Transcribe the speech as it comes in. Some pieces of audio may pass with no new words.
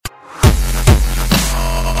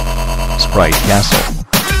Sprite Castle.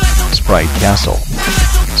 Sprite Castle.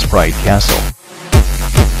 Sprite Castle.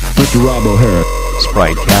 Mr. Rob O'Hara.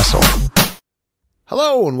 Sprite Castle.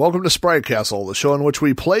 Hello and welcome to Sprite Castle, the show in which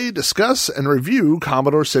we play, discuss, and review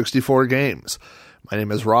Commodore 64 games. My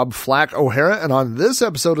name is Rob Flack O'Hara, and on this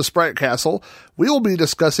episode of Sprite Castle, we will be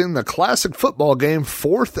discussing the classic football game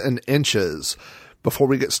 4th and Inches. Before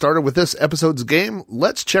we get started with this episode's game,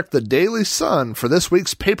 let's check the Daily Sun for this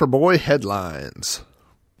week's Paperboy headlines.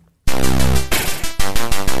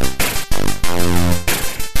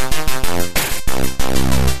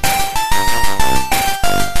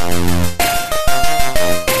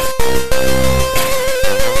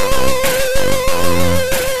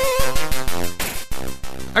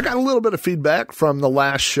 I got a little bit of feedback from the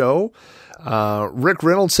last show. Rick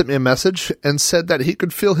Reynolds sent me a message and said that he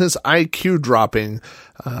could feel his IQ dropping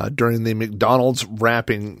during the McDonald's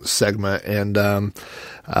rapping segment. And,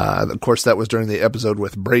 of course, that was during the episode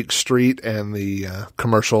with Break Street and the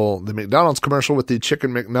McDonald's commercial with the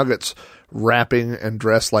Chicken McNuggets rapping and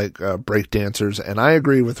dressed like break dancers. And I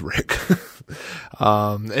agree with Rick.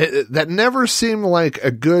 That never seemed like a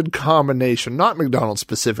good combination, not McDonald's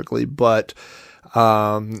specifically, but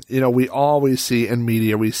we always see in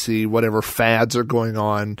media, we see whatever fads are going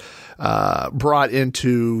on, brought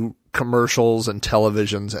into commercials and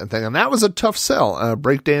televisions and things. And that was a tough sell.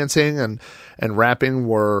 Breakdancing and rapping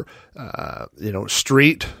were,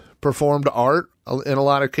 street performed art in a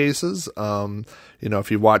lot of cases.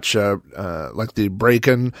 If you watch, like the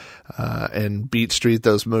Breakin', and Beat Street,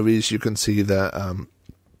 those movies, you can see that,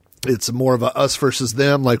 it's more of a us versus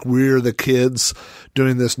them, like we're the kids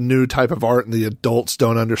doing this new type of art and the adults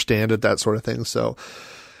don't understand it, that sort of thing. So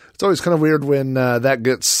it's always kind of weird when that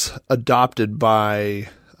gets adopted by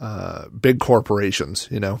big corporations,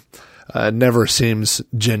 It never seems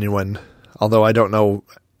genuine, although I don't know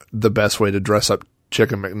the best way to dress up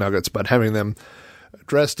Chicken McNuggets, but having them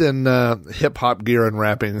dressed in hip-hop gear and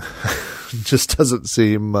rapping just doesn't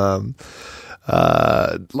seem like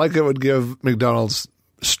it would give McDonald's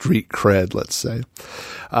street cred, let's say.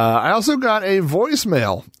 I also got a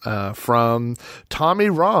voicemail from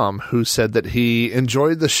Tommy Rom, who said that he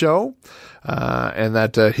enjoyed the show and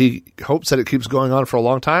that he hopes that it keeps going on for a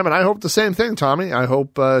long time. And I hope the same thing, Tommy. I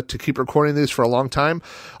hope to keep recording these for a long time.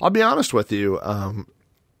 I'll be honest with you.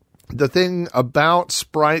 The thing about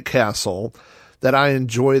Sprite Castle that I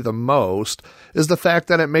enjoy the most is the fact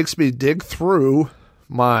that it makes me dig through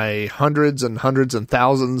my hundreds and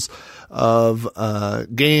thousands of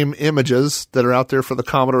game images that are out there for the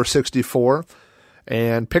Commodore 64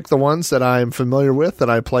 and pick the ones that I'm familiar with, that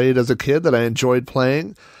I played as a kid, that I enjoyed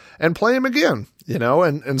playing, and play them again,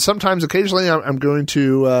 and sometimes occasionally I'm going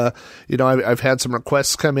to, I've had some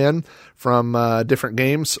requests come in from different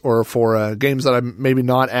games or for games that I'm maybe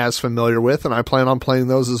not as familiar with, and I plan on playing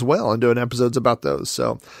those as well and doing episodes about those.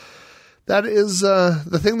 So that is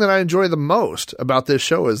the thing that I enjoy the most about this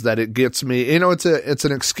show, is that it gets me, it's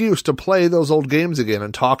an excuse to play those old games again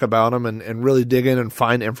and talk about them and really dig in and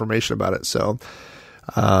find information about it. So,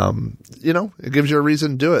 it gives you a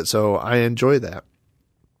reason to do it. So I enjoy that.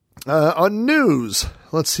 On news,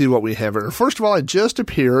 let's see what we have here. First of all, I just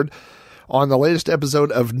appeared on the latest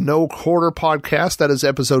episode of No Quarter Podcast. That is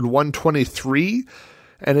episode 123.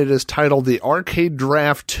 And it is titled The Arcade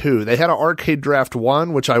Draft 2. They had an Arcade Draft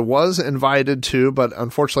 1, which I was invited to, but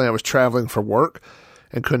unfortunately I was traveling for work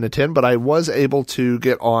and couldn't attend, but I was able to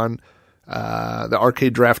get on the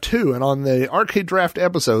Arcade Draft 2. And on the Arcade Draft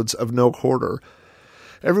episodes of No Quarter,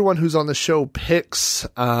 everyone who's on the show picks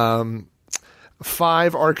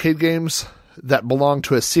 5 arcade games that belong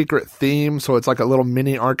to a secret theme, so it's like a little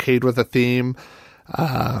mini arcade with a theme,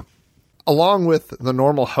 along with the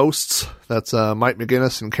normal hosts. That's Mike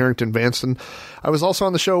McGinnis and Carrington Vanston. I was also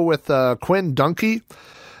on the show with Quinn Dunkey,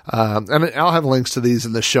 and I'll have links to these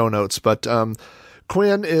in the show notes, but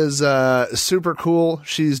Quinn is super cool.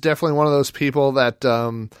 She's definitely one of those people that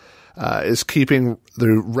is keeping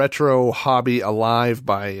the retro hobby alive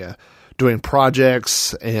by doing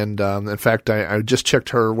projects, and in fact, I just checked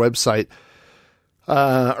her website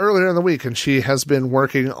earlier in the week, and she has been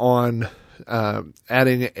working on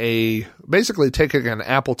basically taking an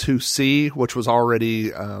Apple IIc, which was already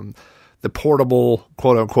the portable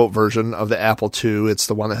quote-unquote version of the Apple II. It's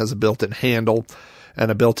the one that has a built-in handle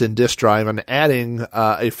and a built-in disk drive, and adding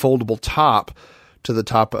a foldable top to the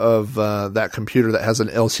top of that computer that has an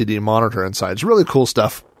LCD monitor inside. It's really cool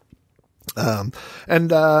stuff.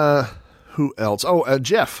 Who else?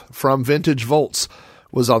 Jeff from Vintage Volts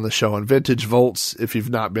was on the show. And Vintage Volts, if you've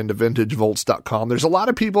not been to vintagevolts.com, there's a lot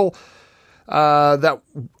of people that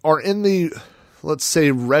are in the, let's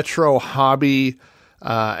say, retro hobby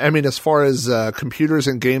as far as computers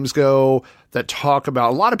and games go, that talk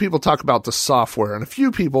about, a lot of people talk about the software, and a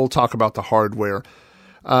few people talk about the hardware.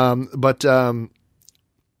 But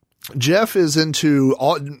Jeff is into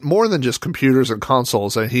more than just computers and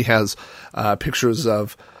consoles. He has pictures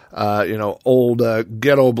of old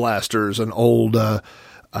ghetto blasters and old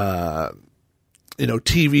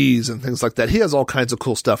TVs and things like that. He has all kinds of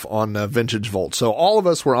cool stuff on Vintage Vault. So all of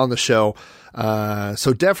us were on the show.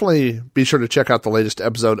 So definitely be sure to check out the latest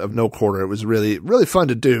episode of No Quarter. It was really, really fun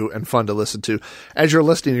to do and fun to listen to. As you're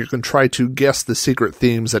listening, you can try to guess the secret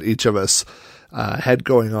themes that each of us had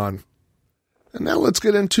going on. And now let's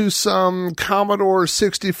get into some Commodore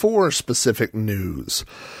 64 specific news.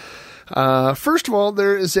 First of all,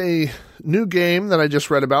 there is a new game that I just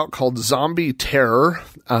read about called Zombie Terror,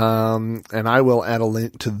 and I will add a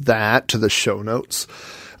link to that to the show notes.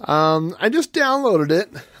 I just downloaded it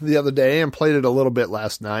the other day and played it a little bit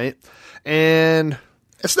last night, and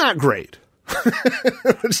it's not great.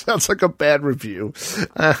 Which sounds like a bad review.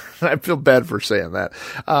 I feel bad for saying that.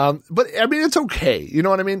 But it's okay. You know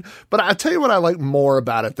what I mean? But I'll tell you what I like more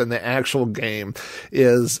about it than the actual game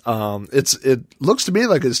is, it looks to me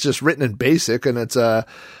like it's just written in BASIC, and it's a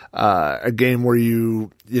game where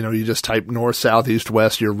you just type north, south, east,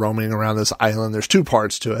 west. You're roaming around this island. There's 2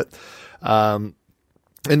 parts to it.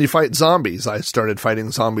 And you fight zombies. I started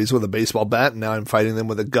fighting zombies with a baseball bat, and now I'm fighting them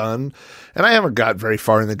with a gun. And I haven't got very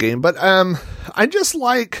far in the game, but I just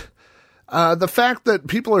like the fact that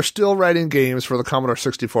people are still writing games for the Commodore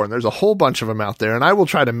 64, and there's a whole bunch of them out there, and I will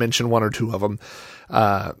try to mention 1 or 2 of them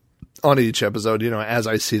on each episode, as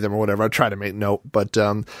I see them or whatever. I try to make note, but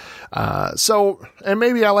and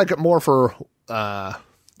maybe I like it more for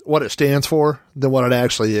what it stands for than what it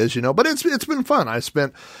actually is, but it's been fun. I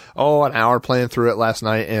spent, an hour playing through it last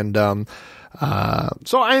night, and,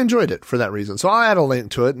 so I enjoyed it for that reason. So I'll add a link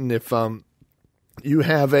to it. And if, you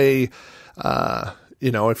have if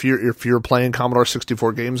you're playing Commodore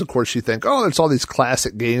 64 games, of course you think, there's all these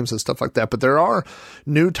classic games and stuff like that, but there are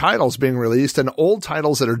new titles being released and old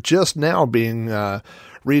titles that are just now being,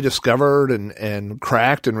 rediscovered and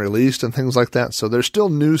cracked and released and things like that. So there's still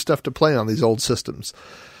new stuff to play on these old systems.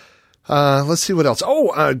 Let's see what else.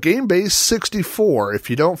 GameBase 64. If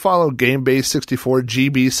you don't follow GameBase 64,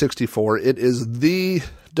 GB64, it is the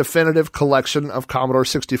definitive collection of Commodore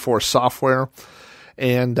 64 software.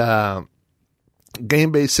 And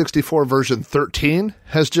GameBase 64 version 13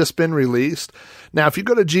 has just been released. Now, if you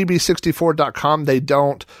go to gb64.com, they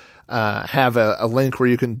don't have a link where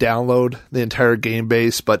you can download the entire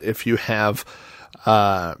GameBase, but if you have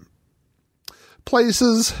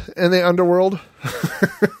places in the underworld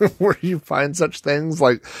where you find such things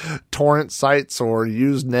like torrent sites or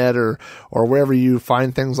Usenet or wherever you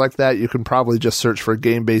find things like that, you can probably just search for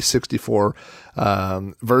GameBase 64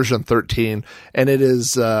 version 13, and it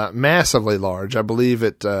is massively large. I believe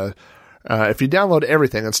it if you download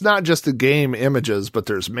everything, it's not just the game images, but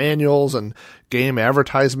there's manuals and game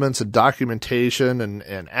advertisements and documentation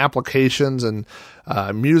and applications and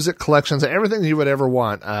music collections and everything you would ever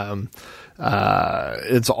want.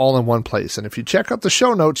 It's all in one place. And if you check out the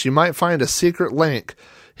show notes, you might find a secret link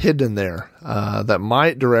hidden there that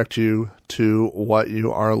might direct you to what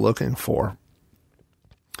you are looking for.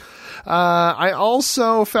 I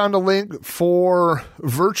also found a link for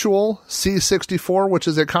Virtual C64, which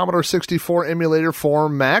is a Commodore 64 emulator for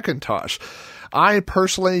Macintosh. I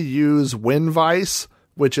personally use WinVice,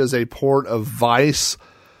 which is a port of Vice,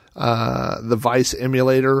 the Vice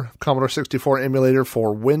emulator, Commodore 64 emulator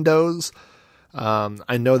for Windows.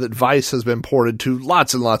 I know that Vice has been ported to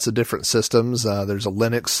lots and lots of different systems. There's a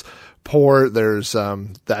Linux port. There's,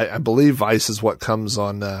 I believe Vice is what comes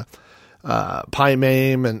on,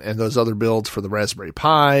 PyMame and those other builds for the Raspberry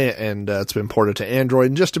Pi, and it's been ported to Android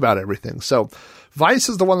and just about everything. So Vice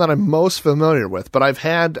is the one that I'm most familiar with, but I've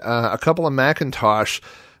had a couple of Macintosh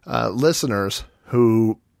listeners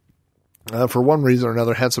who, for one reason or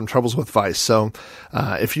another, had some troubles with Vice. So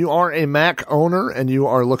if you are a Mac owner and you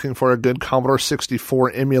are looking for a good Commodore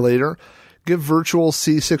 64 emulator, give Virtual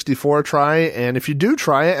C64 a try, and if you do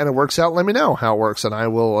try it and it works out, let me know how it works, and I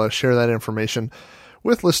will share that information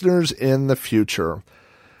with listeners in the future.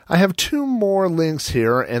 I have 2 more links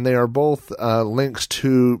here, and they are both links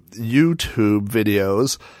to YouTube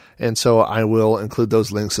videos, and so I will include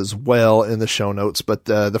those links as well in the show notes. But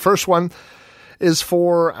the first one is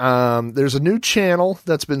for, there's a new channel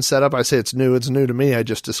that's been set up. I say it's new to me. I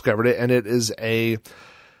just discovered it, and it is a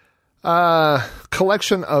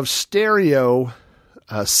collection of stereo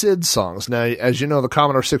SID songs. Now, as you know, the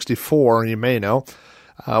Commodore 64, you may know,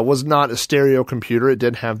 was not a stereo computer. It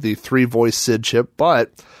did have the 3-voice SID chip,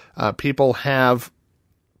 but people have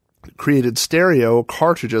created stereo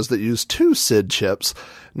cartridges that use 2 SID chips.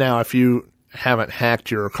 Now, if you haven't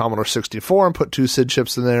hacked your Commodore 64 and put 2 SID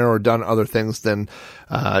chips in there or done other things, then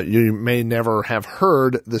you may never have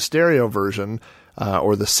heard the stereo version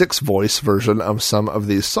or the 6-voice version of some of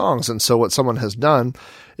these songs. And so what someone has done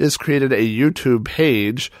is created a YouTube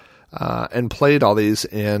page and played all these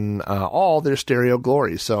in all their stereo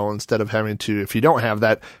glory. So instead of having to, if you don't have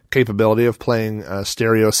that capability of playing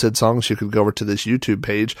stereo SID songs, you could go over to this YouTube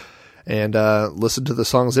page and listen to the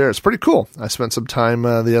songs there. It's pretty cool. I spent some time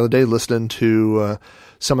the other day listening to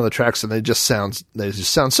some of the tracks, and they just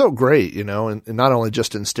sound so great, you know, and not only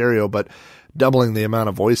just in stereo, but doubling the amount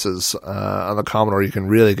of voices on the Commodore, you can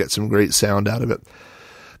really get some great sound out of it.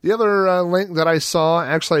 The other link that I saw,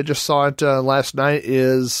 actually I just saw it last night,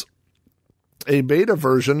 is a beta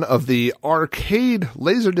version of the arcade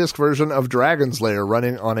Laserdisc version of Dragon's Lair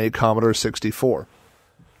running on a Commodore 64.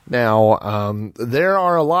 Now, there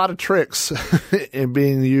are a lot of tricks in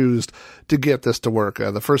being used to get this to work.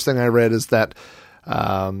 The first thing I read is that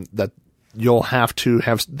that you'll have to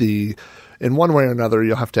have in one way or another,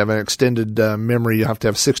 you'll have to have an extended memory. You have to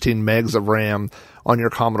have 16 megs of RAM on your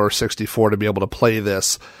Commodore 64 to be able to play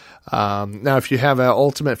this. Now, if you have an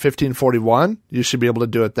Ultimate 1541, you should be able to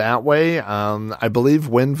do it that way. I believe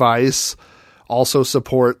WinVice also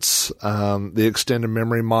supports the extended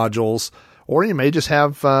memory modules. Or you may just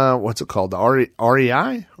have, what's it called? The REI?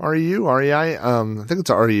 I think it's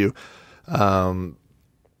a REU.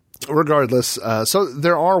 Regardless, so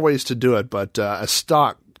there are ways to do it, but a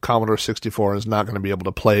stock Commodore 64 is not going to be able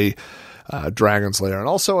to play Dragon's Lair. And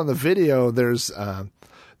also in the video, there's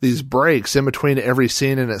these breaks in between every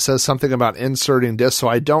scene, and it says something about inserting discs. So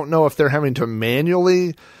I don't know if they're having to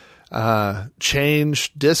manually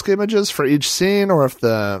change disc images for each scene, or if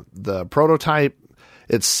the prototype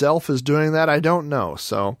itself is doing that. I don't know.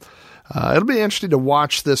 So it'll be interesting to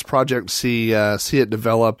watch this project, see it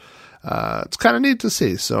develop. It's kind of neat to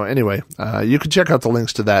see. So anyway, you can check out the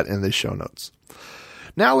links to that in the show notes.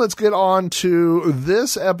 Now let's get on to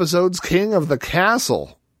this episode's King of the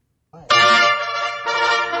Castle.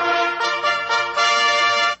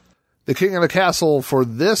 The King of the Castle for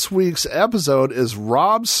this week's episode is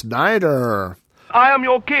Rob Snyder. I am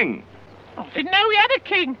your king. I didn't know we had a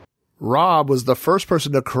king. Rob was the first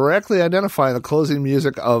person to correctly identify the closing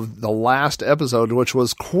music of the last episode, which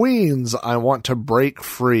was Queen's I Want to Break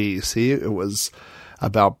Free. See, it was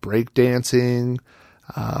about breakdancing.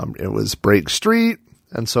 It was Break Street.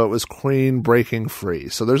 And so it was Queen breaking free.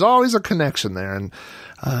 So there's always a connection there. And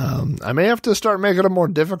I may have to start making them more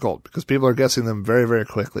difficult because people are guessing them very, very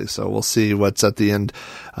quickly. So we'll see what's at the end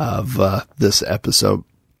of this episode.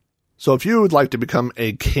 So if you would like to become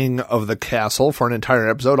a king of the castle for an entire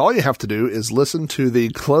episode, all you have to do is listen to the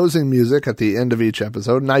closing music at the end of each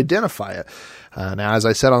episode and identify it. Now, as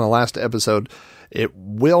I said on the last episode, it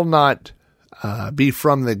will not be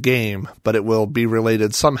from the game, but it will be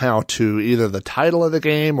related somehow to either the title of the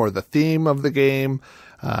game or the theme of the game,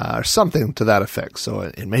 or something to that effect. So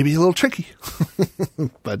it may be a little tricky,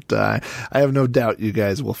 but I have no doubt you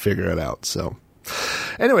guys will figure it out. So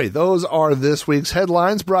anyway, those are this week's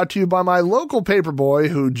headlines, brought to you by my local paperboy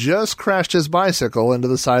who just crashed his bicycle into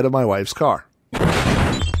the side of my wife's car.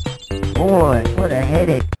 Boy, what a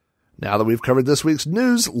headache. Now that we've covered this week's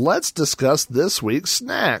news, let's discuss this week's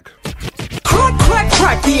snack. Crack, crack,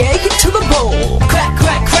 crack the egg into the bowl. Crack,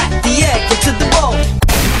 crack, crack the egg into the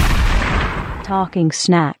bowl. Talking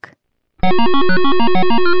snack.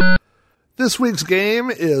 This week's game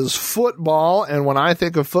is football, and when I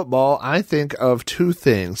think of football, I think of two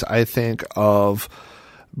things. I think of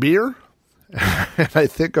beer, and I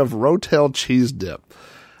think of Rotel cheese dip.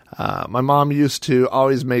 My mom used to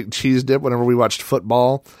always make cheese dip whenever we watched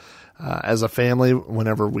football. As a family,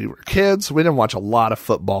 whenever we were kids, we didn't watch a lot of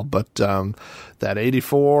football, but that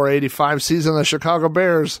 84-85 season of the Chicago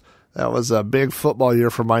Bears, that was a big football year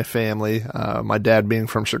for my family, my dad being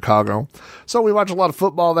from Chicago. So we watched a lot of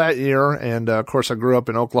football that year, and of course I grew up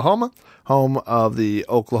in Oklahoma, home of the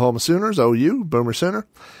Oklahoma Sooners, OU, Boomer Sooner.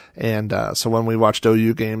 And so when we watched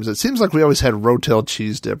OU games, it seems like we always had Rotel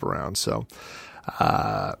cheese dip around. So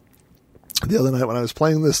the other night when I was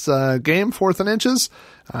playing this game, 4th and Inches,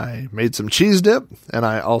 I made some cheese dip, and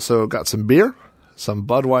I also got some beer, some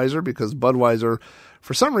Budweiser, because Budweiser,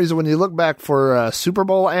 for some reason, when you look back for Super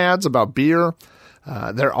Bowl ads about beer,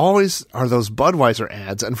 there always are those Budweiser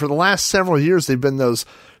ads. And for the last several years, they've been those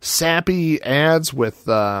sappy ads with,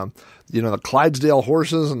 the Clydesdale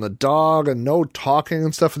horses and the dog and no talking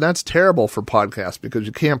and stuff. And that's terrible for podcasts because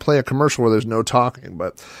you can't play a commercial where there's no talking.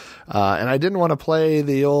 But and I didn't want to play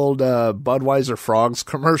the old Budweiser Frogs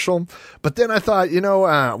commercial. But then I thought,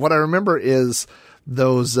 what I remember is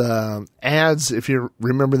those ads, if you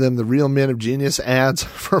remember them, the Real Men of Genius ads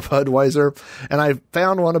for Budweiser. And I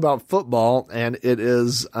found one about football, and it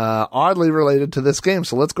is oddly related to this game.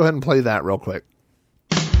 So let's go ahead and play that real quick.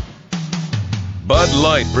 Bud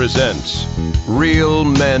Light presents Real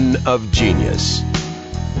Men of Genius.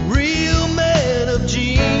 Real men of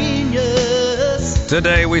genius.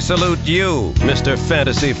 Today we salute you, Mr.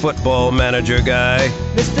 Fantasy Football Manager Guy.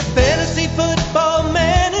 Mr. Fantasy Football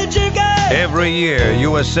Manager Guy. Every year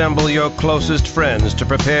you assemble your closest friends to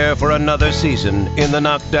prepare for another season in the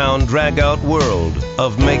knockdown, drag-out world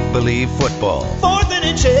of make-believe football. 4th and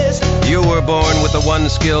inches. You were born with the one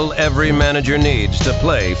skill every manager needs to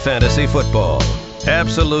play fantasy football.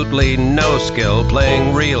 Absolutely no skill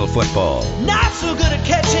playing real football. Not so good at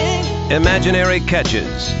catching. Imaginary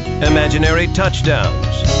catches, imaginary touchdowns.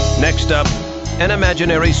 Next up, an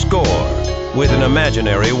imaginary score with an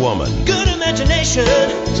imaginary woman. Good imagination.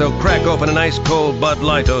 So crack open an ice-cold Bud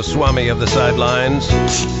Light, oh Swami of the sidelines.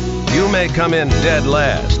 You may come in dead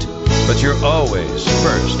last, but you're always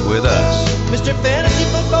first with us. Mr. Fantasy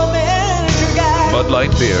Football Manager Guy. Bud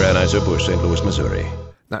Light Beer, Anheuser-Busch, St. Louis, Missouri.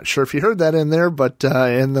 Not sure if you heard that in there, but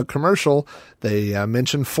in the commercial, they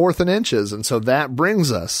mentioned 4th and Inches. And so that brings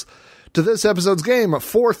us to this episode's game.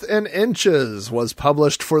 4th and Inches was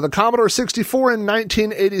published for the Commodore 64 in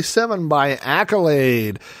 1987 by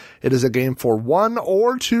Accolade. It is a game for 1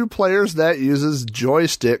 or 2 players that uses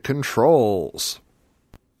joystick controls.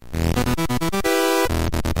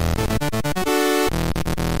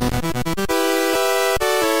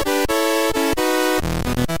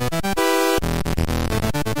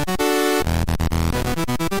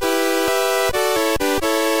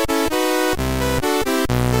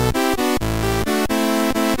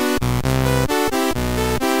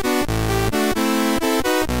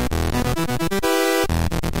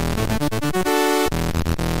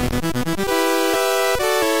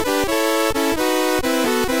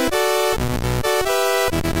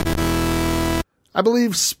 I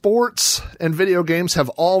believe sports and video games have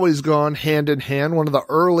always gone hand in hand. One of the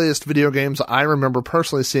earliest video games I remember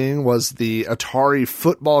personally seeing was the Atari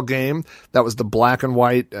football game. That was the black and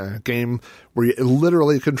white game where you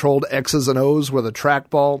literally controlled X's and O's with a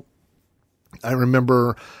trackball. I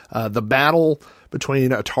remember the battle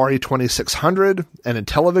between Atari 2600 and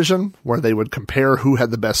Intellivision, where they would compare who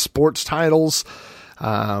had the best sports titles.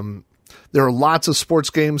 There are lots of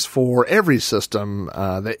sports games for every system.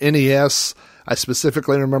 The NES, I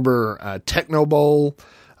specifically remember Techno Bowl.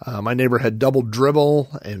 My neighbor had Double Dribble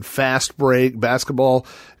and Fast Break basketball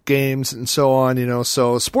games and so on.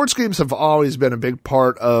 So sports games have always been a big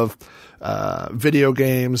part of video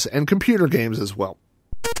games and computer games as well.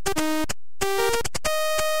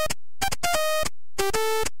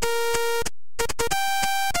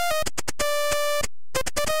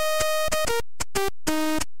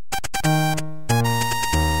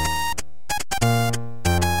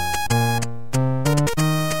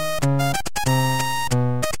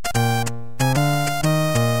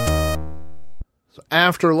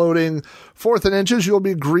 After loading 4th and Inches, you'll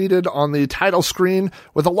be greeted on the title screen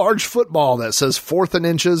with a large football that says 4th and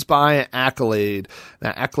Inches by Accolade.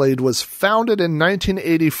 Now, Accolade was founded in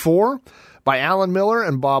 1984 by Alan Miller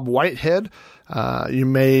and Bob Whitehead. You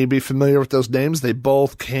may be familiar with those names. They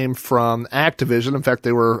both came from Activision. In fact,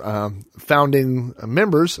 they were founding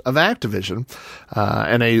members of Activision.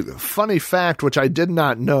 And a funny fact, which I did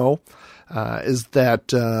not know, is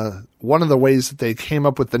that one of the ways that they came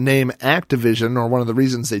up with the name Activision, or one of the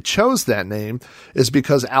reasons they chose that name, is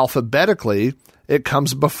because alphabetically it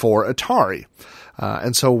comes before Atari.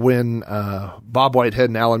 And so when Bob Whitehead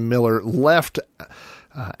and Alan Miller left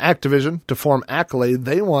Activision to form Accolade,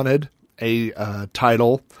 they wanted a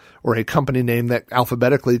title or a company name that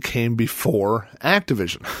alphabetically came before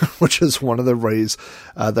Activision, which is one of the ways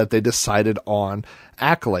that they decided on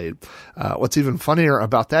Accolade. What's even funnier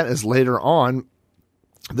about that is later on,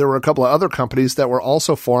 there were a couple of other companies that were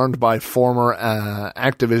also formed by former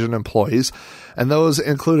Activision employees, and those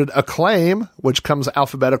included Acclaim, which comes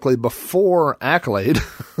alphabetically before Accolade,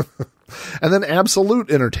 and then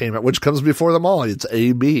Absolute Entertainment, which comes before them all. It's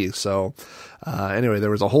AB. So anyway,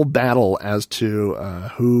 there was a whole battle as to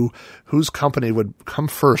whose company would come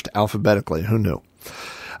first alphabetically. Who knew?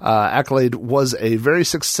 Accolade was a very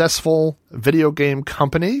successful video game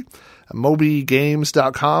company.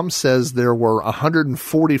 MobyGames.com says there were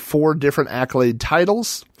 144 different Accolade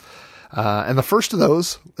titles, and the first of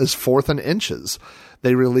those is 4th and Inches.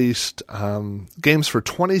 They released games for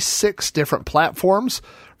 26 different platforms,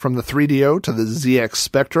 from the 3DO to the ZX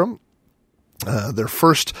Spectrum. Their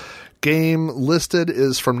first game listed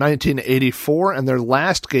is from 1984, and their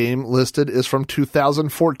last game listed is from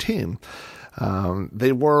 2014.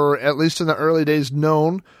 They were, at least in the early days,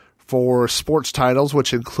 known for sports titles,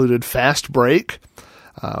 which included Fast Break,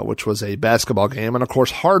 which was a basketball game, and of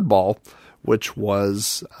course Hardball, which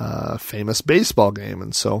was a famous baseball game.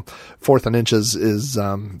 And so 4th and Inches is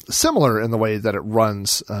similar in the way that it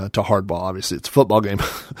runs to Hardball. Obviously, it's a football game,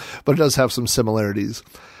 but it does have some similarities.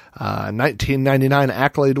 1999,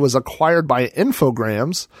 Accolade was acquired by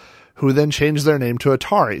Infogrames, who then changed their name to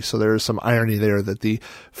Atari. So there's some irony there that the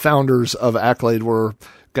founders of Accolade were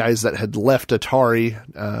guys that had left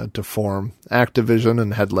Atari to form Activision,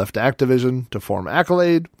 and had left Activision to form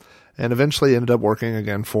Accolade, and eventually ended up working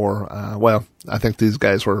again for, I think these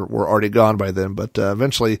guys were already gone by then, but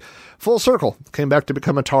eventually full circle came back to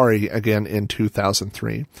become Atari again in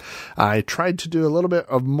 2003. I tried to do a little bit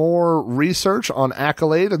of more research on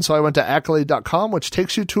Accolade, and so I went to Accolade.com, which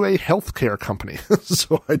takes you to a healthcare company.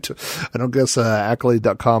 So I don't guess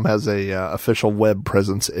Accolade.com has a official web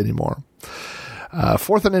presence anymore.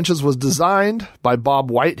 4th and Inches was designed by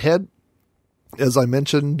Bob Whitehead. As I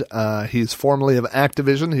mentioned, he's formerly of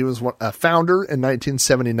Activision. He was a founder in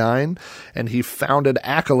 1979, and he founded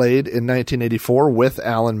Accolade in 1984 with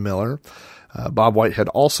Alan Miller. Bob Whitehead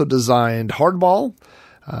also designed Hardball.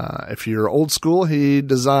 If you're old school, he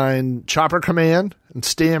designed Chopper Command and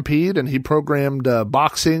Stampede, and he programmed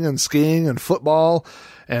boxing and skiing and football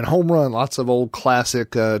and Home Run, lots of old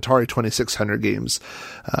classic Atari 2600 games.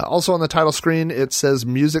 Also on the title screen, it says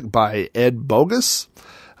music by Ed Bogus.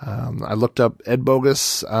 I looked up Ed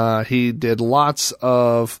Bogus. He did lots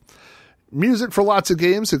of music for lots of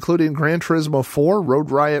games, including Gran Turismo 4,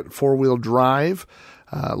 Road Riot 4-Wheel Drive,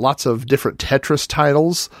 lots of different Tetris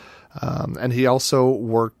titles. And he also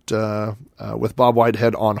worked with Bob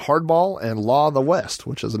Whitehead on Hardball and Law of the West,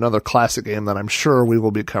 which is another classic game that I'm sure we will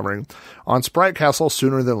be covering on Sprite Castle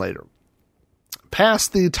sooner than later.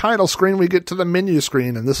 Past the title screen, we get to the menu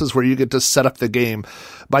screen, and this is where you get to set up the game.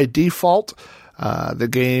 By default, the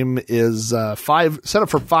game is set up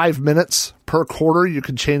for 5 minutes per quarter. You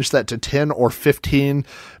can change that to 10 or 15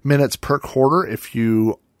 minutes per quarter if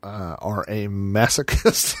you are a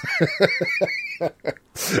masochist.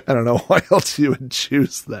 I don't know why else you would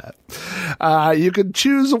choose that. You can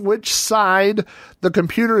choose which side the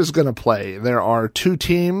computer is going to play. There are 2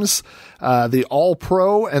 teams, the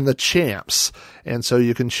All-Pro and the Champs. And so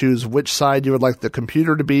you can choose which side you would like the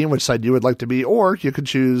computer to be and which side you would like to be, or you could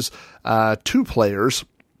choose 2 players.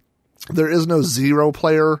 There is no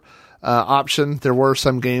 0-player option. There were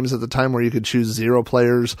some games at the time where you could choose 0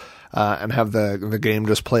 players and have the game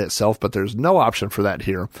just play itself, but there's no option for that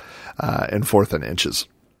here in 4th and Inches.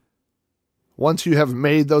 Once you have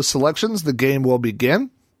made those selections, the game will begin.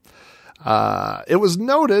 It was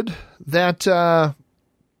noted that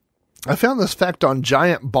I found this fact on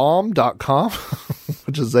giantbomb.com,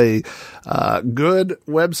 which is a good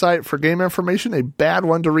website for game information, a bad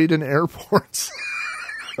one to read in airports.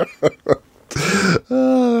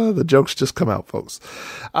 The jokes just come out, folks.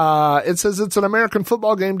 It says it's an American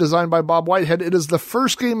football game designed by Bob Whitehead. It is the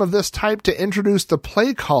first game of this type to introduce the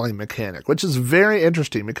play calling mechanic, which is very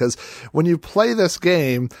interesting because when you play this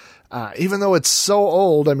game, even though it's so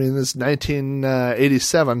old, I mean, it's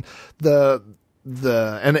 1987,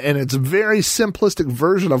 and it's a very simplistic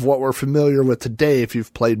version of what we're familiar with today. If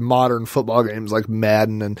you've played modern football games like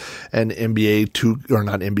Madden and NBA 2, or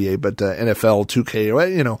not NBA, but NFL 2K, or,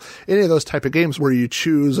 any of those type of games where you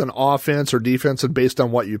choose an offense or defense, and based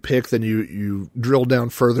on what you pick, then you drill down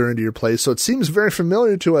further into your play. So it seems very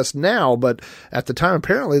familiar to us now, but at the time,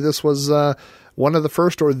 apparently this was one of the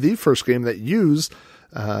first or the first game that used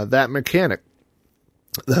that mechanic.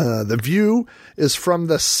 The view is from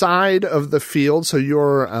the side of the field, so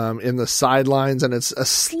you're in the sidelines, and it's a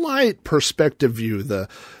slight perspective view. The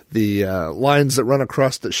lines that run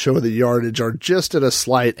across that show the yardage are just at a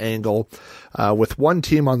slight angle, with one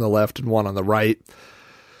team on the left and one on the right.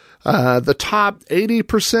 The top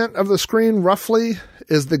 80% of the screen, roughly,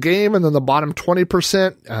 is the game, and then the bottom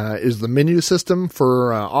 20% is the menu system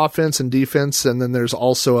for offense and defense, and then there's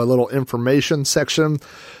also a little information section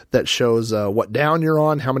that shows what down you're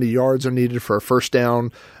on, how many yards are needed for a first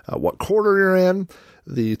down, what quarter you're in,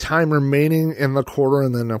 the time remaining in the quarter,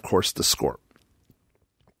 and then, of course, the score.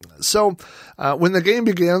 So when the game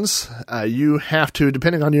begins, you have to,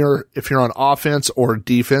 depending on if you're on offense or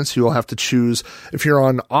defense, you will have to choose. If you're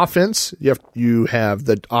on offense, you have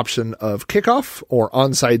the option of kickoff or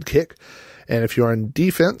onside kick. And if you're on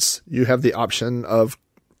defense, you have the option of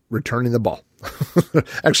returning the ball.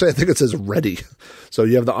 Actually, I think it says ready. So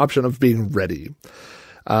you have the option of being ready.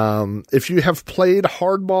 If you have played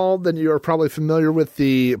Hardball, then you are probably familiar with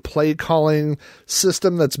the play calling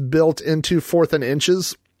system that's built into 4th and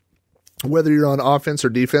Inches. Whether you're on offense or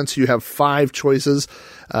defense, you have 5 choices,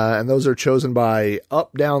 and those are chosen by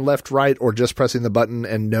up, down, left, right, or just pressing the button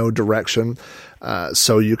and no direction.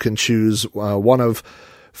 So you can choose one of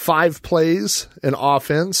 5 plays in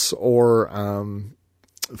offense or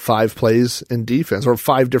 5 plays in defense, or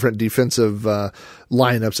 5 different defensive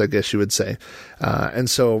lineups, I guess you would say. And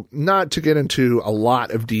so not to get into a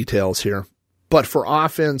lot of details here, but for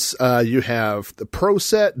offense, you have the pro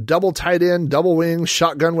set, double tight end, double wing,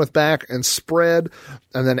 shotgun with back, and spread.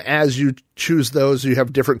 And then as you choose those, you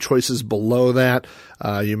have different choices below that.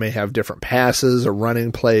 You may have different passes or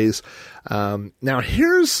running plays. Now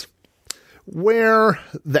here's where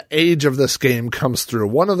the age of this game comes through.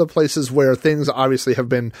 One of the places where things obviously have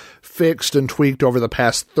been fixed and tweaked over the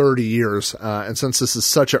past 30 years. And since this is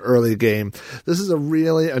such an early game, this is a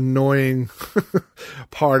really annoying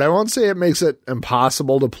part. I won't say it makes it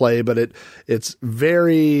impossible to play, but it's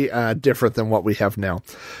very different than what we have now.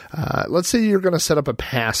 Let's say you're going to set up a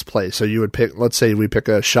pass play. So you would pick, let's say we pick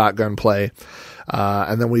a shotgun play.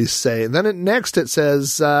 And then we say, and then next it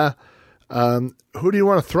says, who do you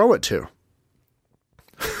want to throw it to?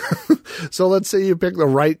 So let's say you pick the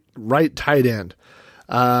right tight end.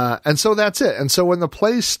 And so that's it. And so when the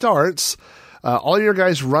play starts, all your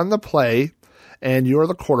guys run the play, and you're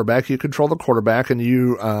the quarterback. You control the quarterback, and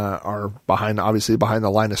you are obviously behind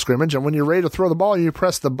the line of scrimmage. And when you're ready to throw the ball, you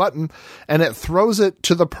press the button, and it throws it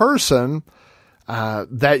to the person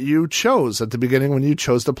that you chose at the beginning when you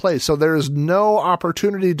chose to play. So there is no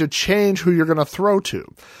opportunity to change who you're going to throw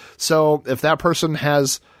to. So if that person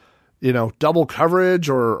has double coverage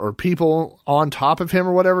or people on top of him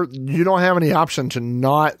or whatever, you don't have any option to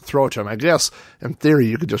not throw it to him. I guess in theory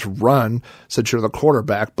you could just run since you're the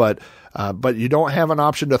quarterback, but you don't have an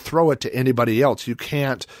option to throw it to anybody else. You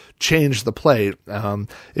can't change the play.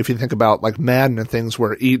 If you think about like Madden and things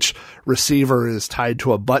where each receiver is tied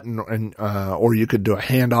to a button, and or you could do a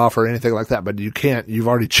handoff or anything like that, but you can't. You've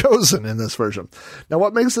already chosen in this version. Now,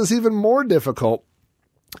 what makes this even more difficult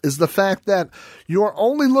is the fact that you're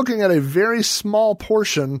only looking at a very small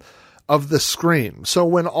portion of the screen. So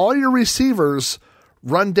when all your receivers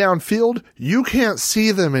run downfield, you can't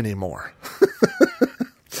see them anymore.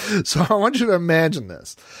 So I want you to imagine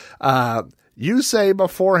this. You say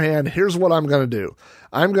beforehand, here's what I'm going to do.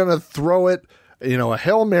 I'm going to throw it, a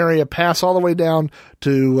Hail Mary, a pass all the way down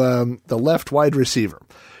to the left wide receiver.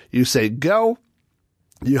 You say, go.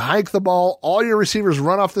 You hike the ball, all your receivers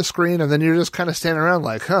run off the screen, and then you're just kind of standing around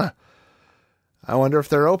like, I wonder if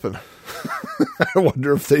they're open. I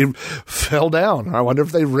wonder if they fell down. I wonder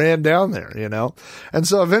if they ran down there, And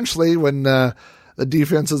so eventually when the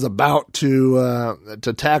defense is about to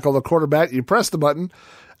tackle the quarterback, you press the button,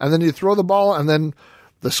 and then you throw the ball, and then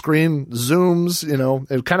the screen zooms,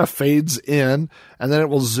 it kind of fades in, and then it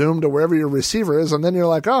will zoom to wherever your receiver is, and then you're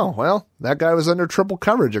like, oh, well, that guy was under triple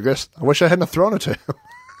coverage. I wish I hadn't thrown it to him.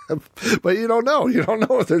 But you don't know. You don't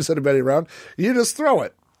know if there's anybody around. You just throw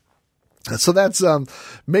it. So that's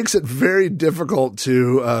makes it very difficult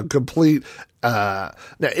to complete. Now,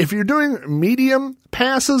 if you're doing medium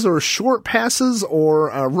passes or short passes or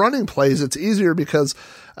running plays, it's easier because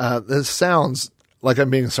this sounds like I'm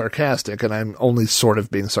being sarcastic, and I'm only sort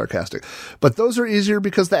of being sarcastic. But those are easier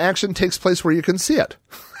because the action takes place where you can see it.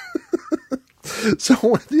 So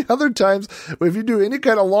the other times, if you do any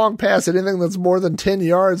kind of long pass, anything that's more than 10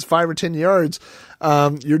 yards, 5 or 10 yards,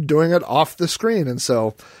 you're doing it off the screen. And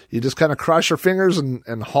so you just kind of cross your fingers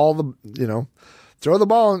and haul throw the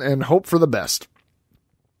ball and hope for the best.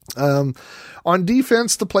 On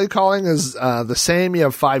defense, the play calling is the same. You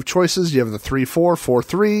have 5 choices. You have the 3-4,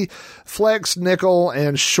 4-3, flex, nickel,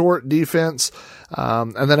 and short defense.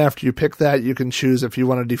 And then after you pick that, you can choose if you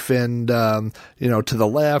want to defend, to the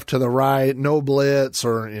left, to the right, no blitz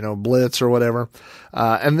or, blitz or whatever.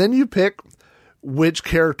 And then you pick which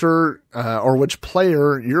character or which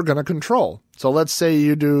player you're going to control. So let's say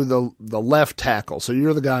you do the left tackle. So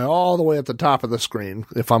you're the guy all the way at the top of the screen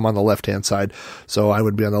if I'm on the left-hand side. So I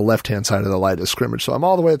would be on the left-hand side of the line of scrimmage. So I'm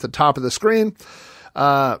all the way at the top of the screen.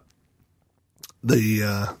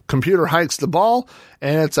 The computer hikes the ball,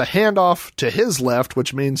 and it's a handoff to his left,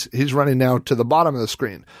 which means he's running now to the bottom of the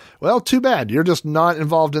screen. Well, too bad. You're just not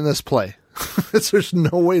involved in this play. There's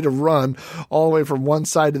no way to run all the way from one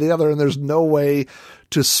side to the other, and there's no way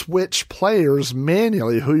to switch players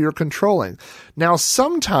manually who you're controlling. Now,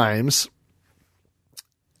 sometimes,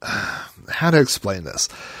 how to explain this?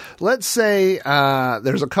 Let's say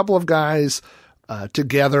there's a couple of guys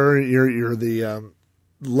together. You're the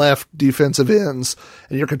left defensive ends,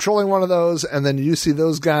 and you're controlling one of those, and then you see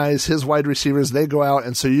those guys, his wide receivers, they go out,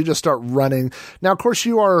 and so you just start running. Now, of course,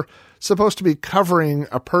 you are supposed to be covering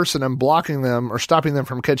a person and blocking them or stopping them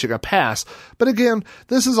from catching a pass. But again,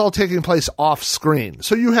 this is all taking place off screen.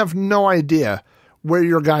 So you have no idea where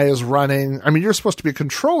your guy is running. I mean, you're supposed to be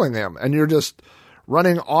controlling him, and you're just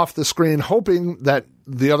running off the screen, hoping that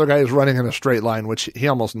the other guy is running in a straight line, which he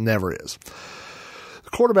almost never is. The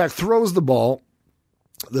quarterback throws the ball.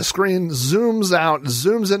 The screen zooms out,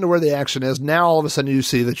 zooms into where the action is. Now, all of a sudden, you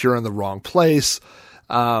see that you're in the wrong place.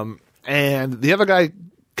 And the other guy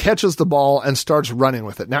catches the ball and starts running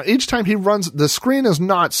with it. Now, each time he runs, the screen is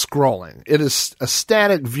not scrolling. It is a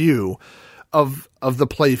static view of the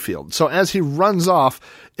play field. So as he runs off,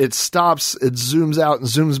 it stops, it zooms out and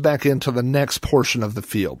zooms back into the next portion of the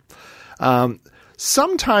field.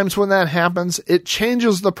 Sometimes when that happens, it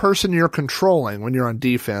changes the person you're controlling when you're on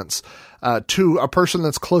defense to a person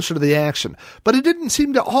that's closer to the action. But it didn't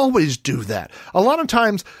seem to always do that. A lot of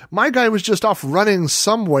times, my guy was just off running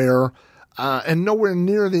somewhere and nowhere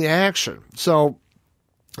near the action. So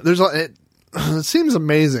it seems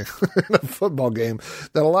amazing in a football game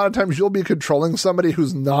that a lot of times you'll be controlling somebody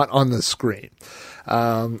who's not on the screen.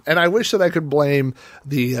 And I wish that I could blame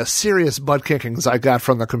the serious butt kickings I got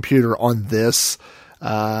from the computer on this.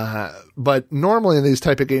 But normally in these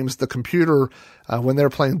type of games, the computer, when they're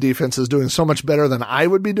playing defense, is doing so much better than I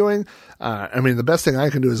would be doing. I mean, the best thing I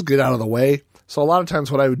can do is get out of the way. So a lot of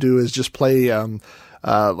times what I would do is just play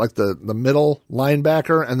like the middle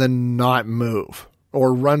linebacker and then not move,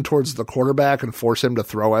 or run towards the quarterback and force him to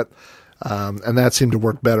throw it. And that seemed to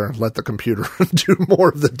work better and let the computer do more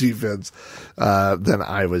of the defense than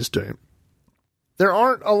I was doing. There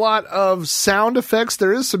aren't a lot of sound effects.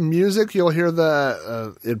 There is some music. You'll hear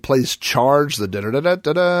it plays charge, the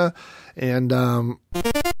da-da-da-da-da-da, and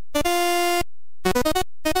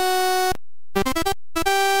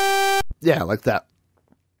yeah, like that.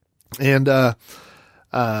 And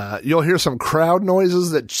you'll hear some crowd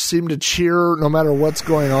noises that seem to cheer no matter what's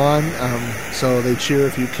going on. So they cheer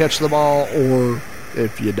if you catch the ball or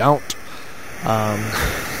if you don't.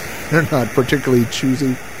 They're not particularly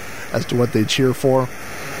choosy as to what they cheer for.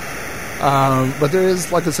 But there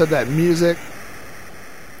is, like I said, that music.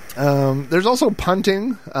 There's also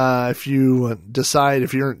punting. If you decide,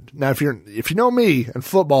 if you know me in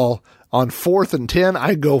football, on 4th and 10,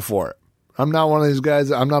 I go for it. I'm not one of these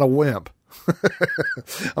guys. I'm not a wimp.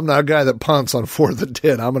 I'm not a guy that punts on 4th and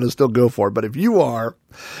 10. I'm going to still go for it. But if you are,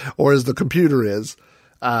 or as the computer is,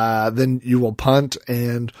 then you will punt.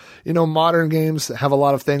 And, modern games have a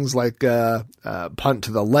lot of things like punt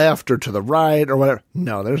to the left or to the right or whatever.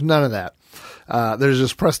 No, there's none of that. There's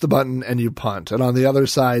just press the button and you punt. And on the other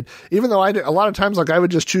side, even though a lot of times, like I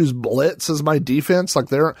would just choose blitz as my defense. Like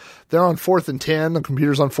they're on 4th and 10, the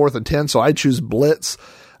computer's on 4th and 10. So I choose blitz.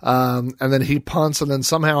 And then he punts, and then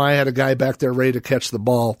somehow I had a guy back there ready to catch the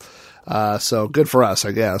ball. So good for us,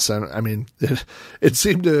 I guess. And I mean, it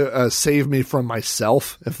seemed to save me from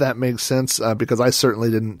myself, if that makes sense, because I certainly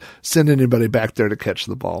didn't send anybody back there to catch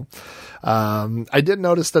the ball. I did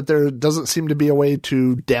notice that there doesn't seem to be a way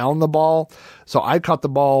to down the ball. So I caught the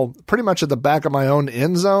ball pretty much at the back of my own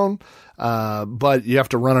end zone. But you have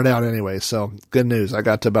to run it out anyway. So good news. I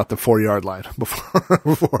got to about the 4-yard line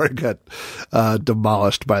before I got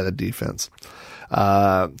demolished by the defense.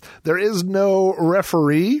 There is no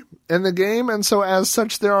referee in the game. And so as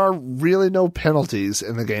such, there are really no penalties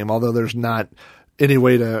in the game, although there's not any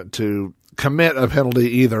way to commit a penalty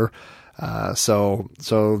either. So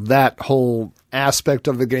that whole aspect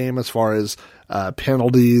of the game as far as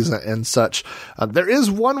penalties and such. There is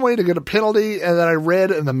one way to get a penalty that I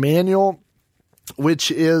read in the manual,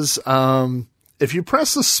 which is if you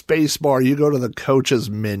press the space bar, you go to the coach's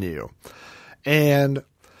menu. And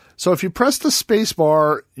so if you press the space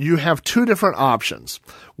bar, you have two different options.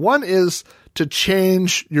 One is to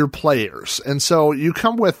change your players. And so you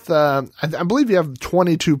come with, I believe you have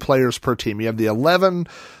 22 players per team. You have the 11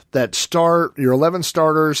 that start, your 11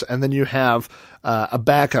 starters, and then you have a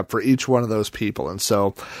backup for each one of those people. And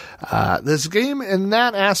so this game in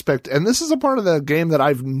that aspect, and this is a part of the game that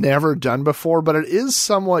I've never done before, but it is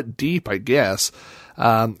somewhat deep, I guess.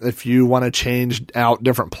 If you want to change out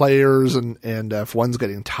different players and if one's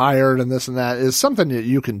getting tired and this and that, is something that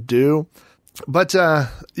you can do. But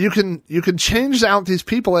you can change out these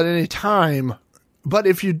people at any time. But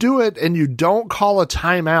if you do it and you don't call a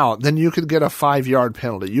timeout, then you could get a 5-yard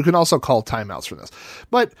penalty. You can also call timeouts for this.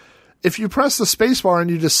 But if you press the space bar and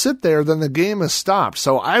you just sit there, then the game is stopped.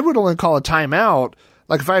 So I would only call a timeout,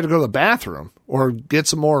 like if I had to go to the bathroom or get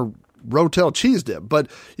some more Rotel cheese dip. But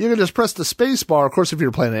you can just press the space bar. Of course, if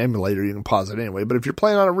you're playing an emulator, you can pause it anyway. But if you're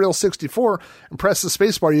playing on a real 64 and press the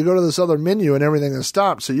space bar, you go to this other menu and everything is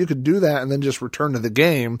stopped. So you could do that and then just return to the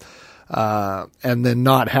game and then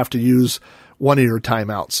not have to use one of your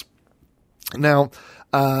timeouts. Now,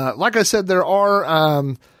 like I said, there are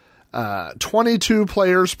 22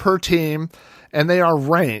 players per team, and they are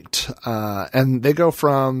ranked. And they go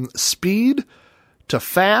from speed to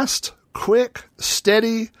fast, quick,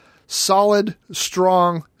 steady, solid,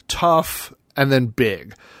 strong, tough, and then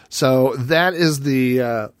big. So that is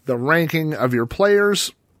the ranking of your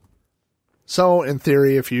players. So in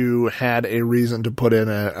theory, if you had a reason to put in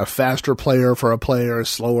a faster player for a player, a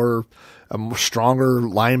slower, a more stronger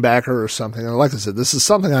linebacker or something, and like I said, this is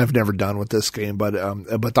something I've never done with this game, but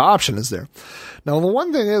the option is there. Now, the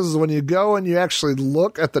one thing is when you go and you actually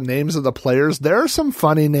look at the names of the players, there are some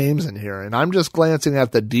funny names in here, and I'm just glancing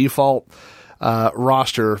at the default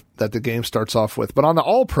roster that the game starts off with. But on the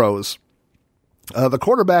All Pros, the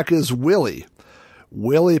quarterback is Willie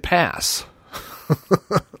Pass.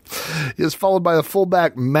 He is followed by the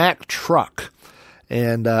fullback Mac Truck.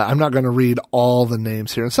 And I'm not going to read all the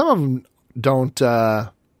names here. And some of them don't,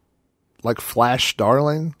 like Flash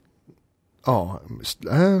Darling. Oh,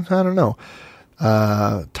 I don't know.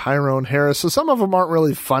 Tyrone Harris. So some of them aren't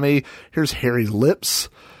really funny. Here's Harry Lips.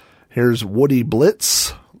 Here's Woody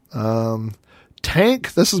Blitz.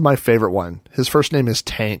 Tank. This is my favorite one. His first name is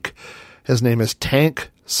Tank. His name is Tank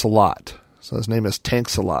Salot. So his name is Tank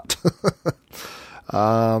Salot.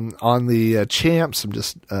 On the champs, I'm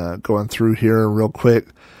just going through here real quick.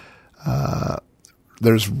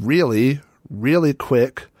 There's really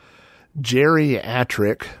quick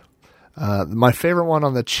geriatric. My favorite one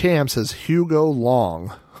on the champs is Hugo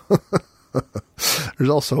Long. There's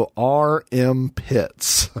also R.M.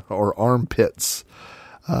 Pitts or Armpits.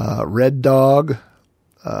 Red Dog,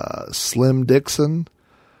 Slim Dixon.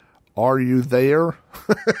 Are you there?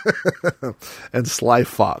 And Sly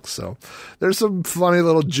Fox. So there's some funny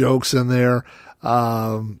little jokes in there.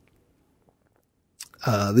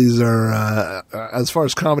 These are, as far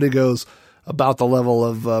as comedy goes, about the level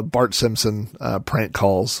of Bart Simpson prank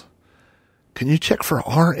calls. Can you check for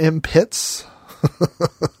R.M. Pitts?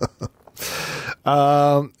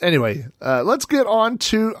 Anyway, let's get on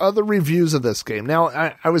to other reviews of this game. Now,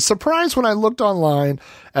 I was surprised when I looked online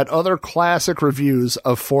at other classic reviews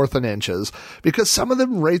of 4th and Inches, because some of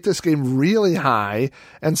them rate this game really high,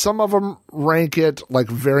 and some of them rank it like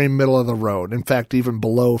very middle of the road. In fact, even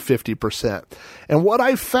below 50%. And what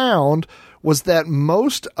I found was that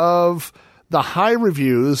most of the high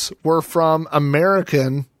reviews were from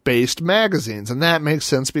American-based magazines, and that makes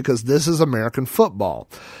sense because this is American football.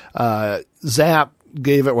 Zap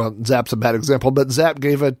gave it, well, Zap's a bad example, but Zap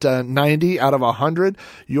gave it 90 out of 100.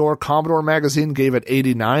 Your Commodore magazine gave it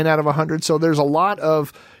 89 out of 100. So there's a lot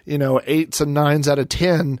of, 8s and 9s out of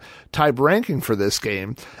 10 type ranking for this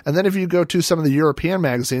game. And then if you go to some of the European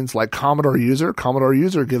magazines like Commodore User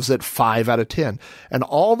gives it 5 out of 10. And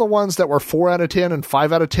all the ones that were 4 out of 10 and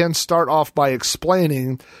 5 out of 10 start off by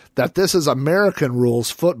explaining that this is American rules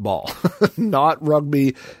football, not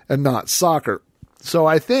rugby and not soccer. So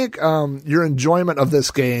I think your enjoyment of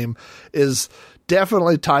this game is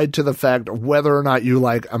definitely tied to the fact of whether or not you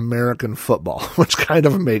like American football, which kind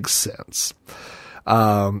of makes sense.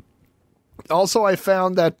 Also, I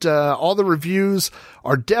found that all the reviews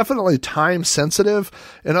are definitely time sensitive.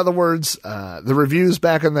 In other words, the reviews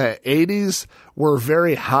back in the 80s were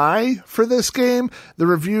very high for this game. The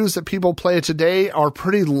reviews that people play today are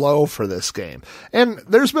pretty low for this game. And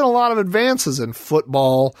there's been a lot of advances in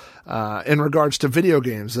football in regards to video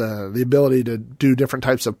games, the ability to do different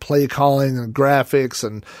types of play calling and graphics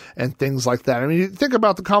and things like that. I mean, you think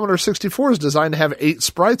about the Commodore 64 is designed to have 8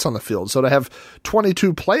 sprites on the field. So to have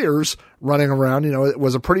 22 players running around, it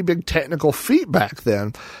was a pretty big technical feat back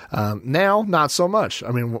then. Now, not so much.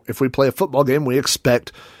 I mean, if we play a football game, we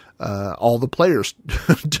expect all the players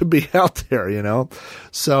to be out there,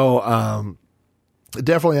 So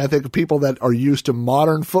definitely, I think people that are used to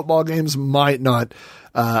modern football games might not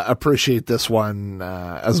appreciate this one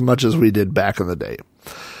as much as we did back in the day.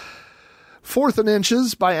 4th and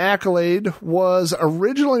Inches by Accolade was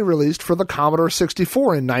originally released for the Commodore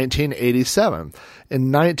 64 in 1987.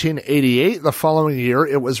 In 1988, the following year,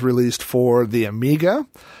 it was released for the Amiga,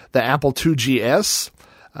 the Apple IIgs,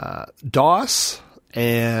 DOS,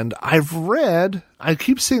 and I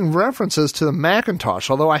keep seeing references to the Macintosh,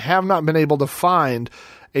 although I have not been able to find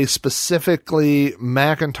a specifically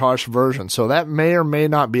Macintosh version. So that may or may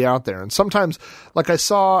not be out there. And sometimes, like I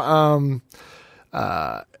saw,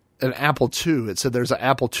 an Apple II. It said there's an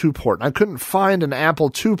Apple II port. And I couldn't find an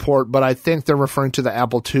Apple II port, but I think they're referring to the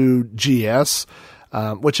Apple II GS,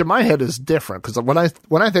 which in my head is different. Because when I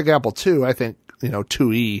think Apple II, I think,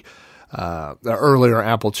 IIe, the earlier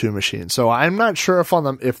Apple II machine. So I'm not sure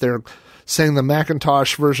if they're saying the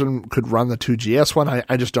Macintosh version could run the 2GS one.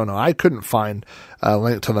 I just don't know. I couldn't find a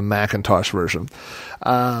link to the Macintosh version.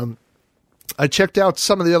 I checked out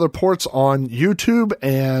some of the other ports on YouTube,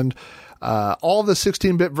 and all the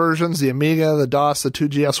 16-bit versions, the Amiga, the DOS, the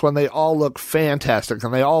 2GS one, they all look fantastic,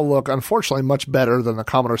 and they all look, unfortunately, much better than the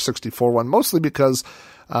Commodore 64 one, mostly because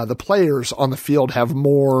the players on the field have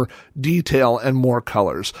more detail and more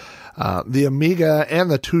colors. The Amiga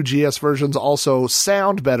and the 2GS versions also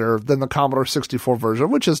sound better than the Commodore 64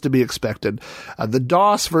 version, which is to be expected. The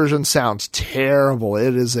DOS version sounds terrible.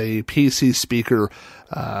 It is a PC speaker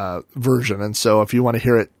version, and so if you want to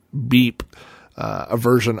hear it beep a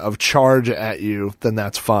version of Charge at you, then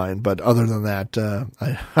that's fine. But other than that,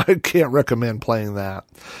 I can't recommend playing that.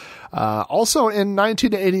 Also in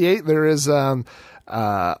 1988, there is the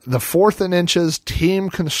 4th and Inches Team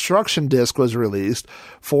Construction Disc was released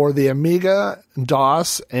for the Amiga,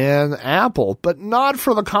 DOS, and Apple, but not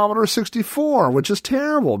for the Commodore 64, which is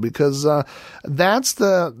terrible because that's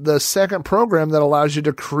the second program that allows you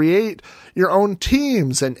to create your own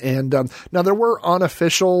teams. And now there were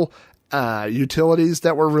unofficial utilities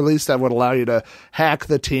that were released that would allow you to hack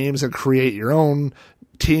the teams and create your own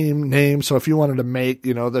team name. So if you wanted to make,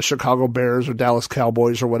 the Chicago Bears or Dallas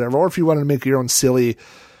Cowboys or whatever, or if you wanted to make your own silly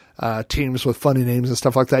teams with funny names and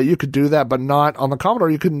stuff like that, you could do that, but not on the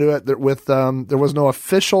Commodore. You couldn't do it with, there was no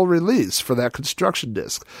official release for that construction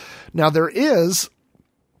disc. Now there is,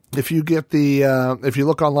 if you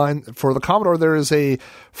look online for the Commodore, there is a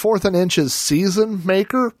 4th and Inches season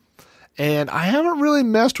maker. And I haven't really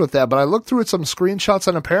messed with that, but I looked through some screenshots,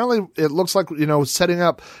 and apparently it looks like, setting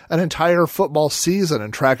up an entire football season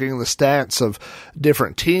and tracking the stats of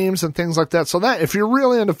different teams and things like that. So that, if you're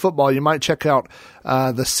really into football, you might check out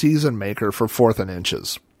the season maker for 4th and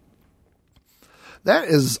Inches. That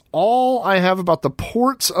is all I have about the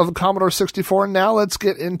ports of the Commodore 64. Now let's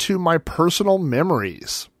get into my personal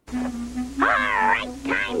memories. All right,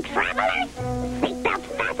 time travelers. Seatbelt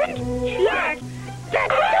fastened? Yes. The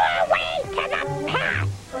doorway to the past.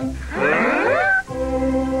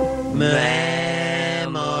 Memories.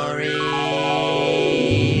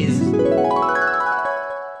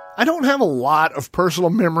 I don't have a lot of personal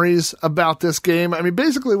memories about this game. I mean,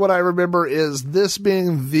 basically what I remember is this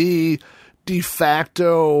being the de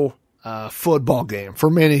facto football game for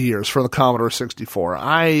many years for the Commodore 64.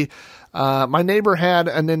 My neighbor had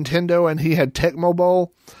a Nintendo and he had Tecmo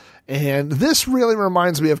Bowl. And this really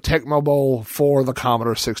reminds me of Tecmo Bowl for the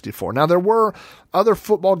Commodore 64. Now, there were other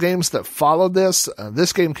football games that followed this.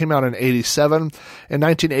 This game came out in 87. In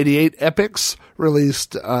 1988, Epix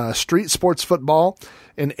released Street Sports Football.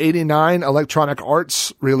 In 89, Electronic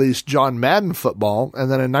Arts released John Madden Football. And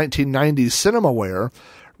then in 1990, CinemaWare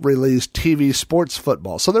released TV Sports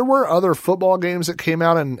Football. So there were other football games that came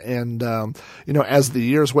out, and as the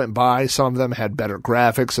years went by, some of them had better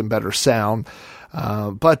graphics and better sound.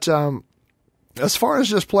 But as far as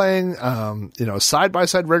just playing,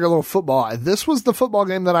 side-by-side regular football, this was the football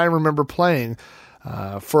game that I remember playing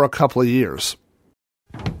for a couple of years.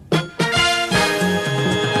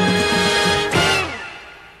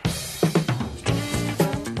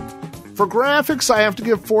 For graphics, I have to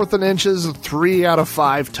give 4th and Inches 3 out of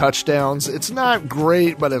 5 touchdowns. It's not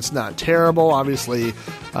great, but it's not terrible. Obviously,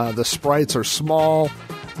 the sprites are small.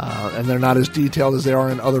 And they're not as detailed as they are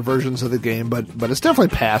in other versions of the game, but it's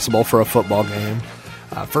definitely passable for a football game.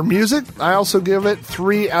 For music, I also give it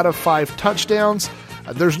 3 out of 5 touchdowns.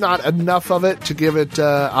 There's not enough of it to give it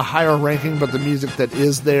a higher ranking, but the music that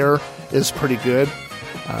is there is pretty good.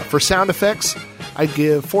 For sound effects, I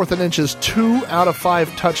give 4th and Inches 2 out of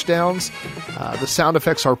 5 touchdowns. The sound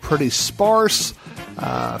effects are pretty sparse.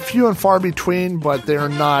 Few and far between, but they're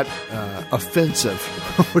not offensive,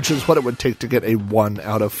 which is what it would take to get a 1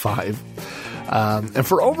 out of 5. And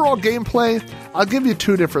for overall gameplay, I'll give you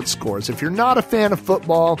 2 different scores. If you're not a fan of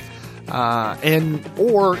football,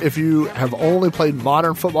 or if you have only played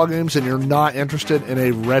modern football games and you're not interested in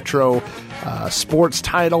a retro sports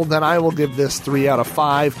title, then I will give this 3 out of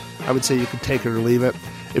 5. I would say you could take it or leave it.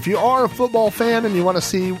 If you are a football fan and you want to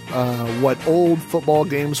see what old football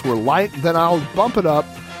games were like, then I'll bump it up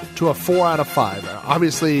to a 4 out of 5.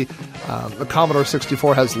 Obviously, the Commodore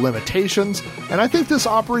 64 has limitations, and I think this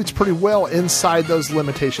operates pretty well inside those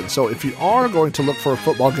limitations. So if you are going to look for a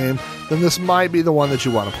football game, then this might be the one that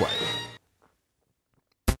you want to play.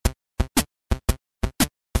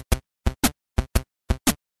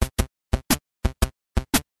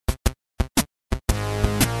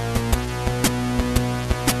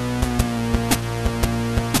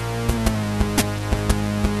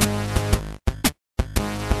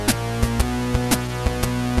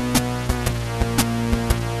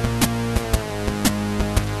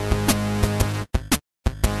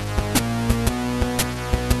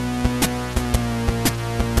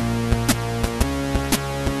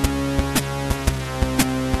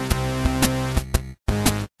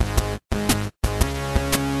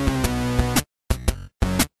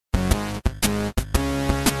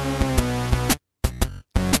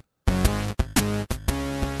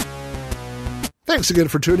 Thanks again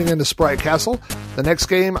for tuning in to Sprite Castle. The next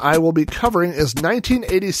game I will be covering is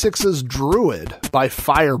 1986's Druid by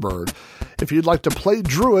Firebird. If you'd like to play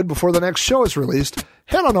Druid before the next show is released,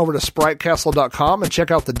 head on over to spritecastle.com and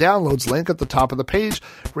check out the downloads link at the top of the page,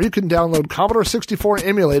 where you can download Commodore 64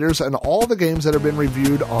 emulators and all the games that have been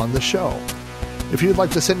reviewed on the show. If you'd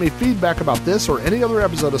like to send me feedback about this or any other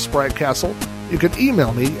episode of Sprite Castle, you can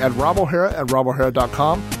email me at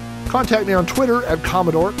robohara@robohara.com, contact me on Twitter at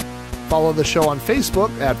Commodore, follow the show on Facebook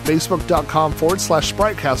at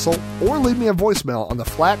facebook.com/SpriteCastle, or leave me a voicemail on the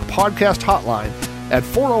FLAC podcast hotline at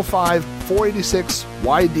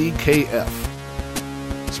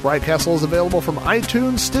 405-486-YDKF. Sprite Castle is available from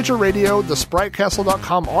iTunes, Stitcher Radio, the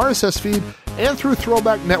SpriteCastle.com RSS feed, and through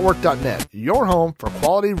ThrowbackNetwork.net, your home for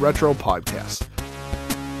quality retro podcasts.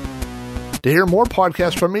 To hear more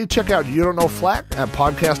podcasts from me, check out You Don't Know FLAC at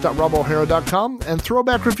podcast.robohara.com and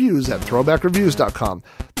Throwback Reviews at throwbackreviews.com.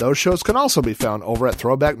 Those shows can also be found over at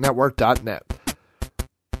throwbacknetwork.net.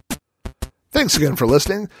 Thanks again for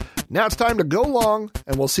listening. Now it's time to go long,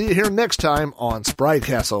 and we'll see you here next time on Sprite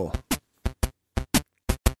Castle.